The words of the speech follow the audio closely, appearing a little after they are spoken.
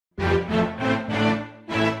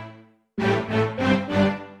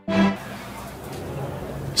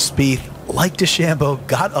Spieth, like DeChambeau,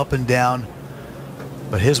 got up and down,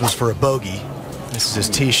 but his was for a bogey. This is his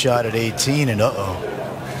tee shot at 18, and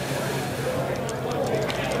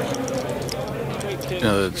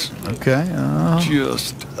It's okay.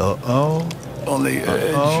 Just on the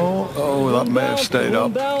edge. Oh, that may have stayed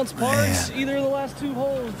up. Either of the last two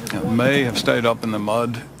holes. It may have stayed up in the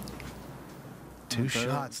mud. Two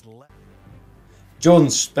shots left. Jordan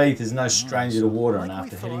Spieth is no stranger to water, and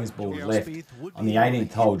after hitting his ball left on the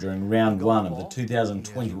 18th hole during round 1 of the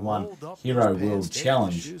 2021 Hero World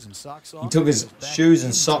Challenge, he took his shoes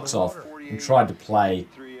and socks off and tried to play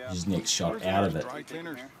his next shot out of it.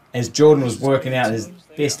 As Jordan was working out his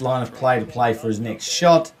best line of play to play for his next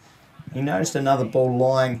shot, he noticed another ball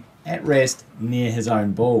lying at rest near his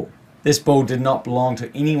own ball. This ball did not belong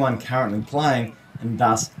to anyone currently playing and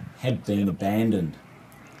thus had been abandoned.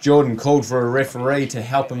 Jordan called for a referee to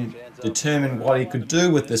help him determine what he could do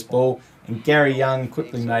with this ball, and Gary Young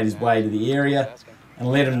quickly made his way to the area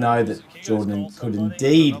and let him know that Jordan could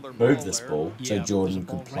indeed move this ball so Jordan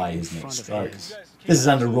could play his next stroke. This is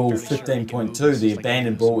under Rule 15.2. The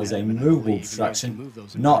abandoned ball is a movable obstruction,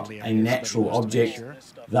 not a natural object,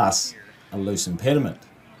 thus a loose impediment.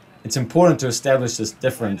 It's important to establish this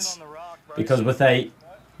difference because with a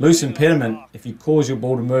loose impediment, if you cause your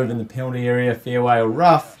ball to move in the penalty area, fairway or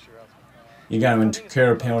rough, you're going to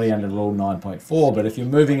incur a penalty under Rule 9.4. But if you're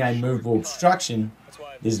moving a movable obstruction,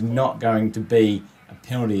 there's not going to be a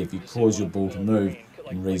penalty if you cause your ball to move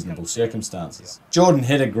in reasonable circumstances. Jordan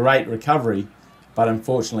hit a great recovery, but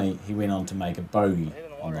unfortunately he went on to make a bogey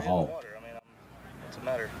on the hole. What's the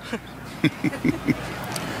matter?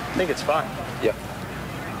 I think it's fine. Yeah.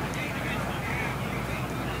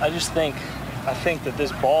 I think that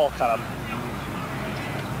this ball kind of,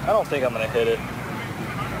 I don't think I'm going to hit it,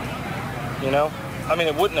 you know? I mean,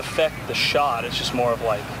 it wouldn't affect the shot. It's just more of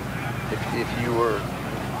like... If you were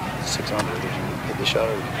 6 under, would you hit the shot?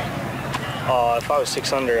 If I was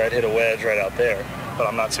 6 under, I'd hit a wedge right out there, but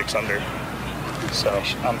I'm not 6 under, so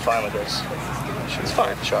I'm fine with this. It's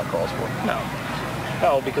fine. The shot calls for it.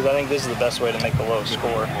 No, because I think this is the best way to make the low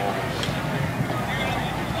score.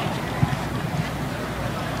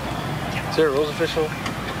 Is there a rules official?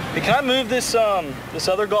 Hey, can I move this this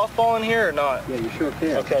other golf ball in here or not? Yeah, you sure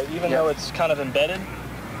can. Okay, even though it's kind of embedded?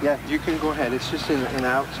 Yeah, you can go ahead. It's just an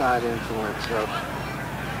outside influence, so...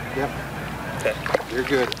 Yep. Okay. You're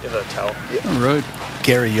good. Give it a towel. Yep. All right.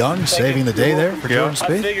 Gary Young saving the day there for Jordan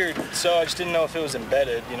Spieth. I figured, so I just didn't know if it was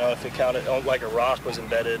embedded, you know, if it counted like a rock was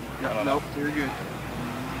embedded. I don't know. Nope, you're good.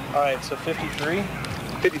 All right, so 53?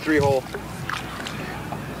 53 hole.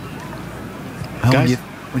 Well,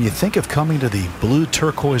 when you think of coming to the blue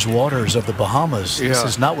turquoise waters of the Bahamas, this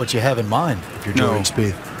is not what you have in mind if you're Jordan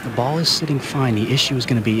Spieth. The ball is sitting fine. The issue is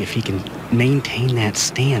going to be if he can maintain that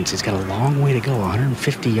stance. He's got a long way to go,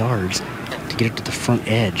 150 yards, to get it to the front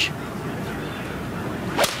edge.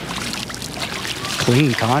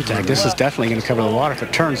 Clean contact. This is definitely going to cover the water. If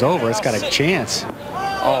it turns over, it's got a chance.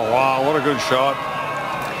 Oh, wow, what a good shot.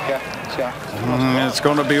 It's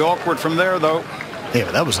going to be awkward from there, though. Yeah,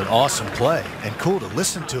 but that was an awesome play and cool to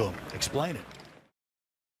listen to him explain it.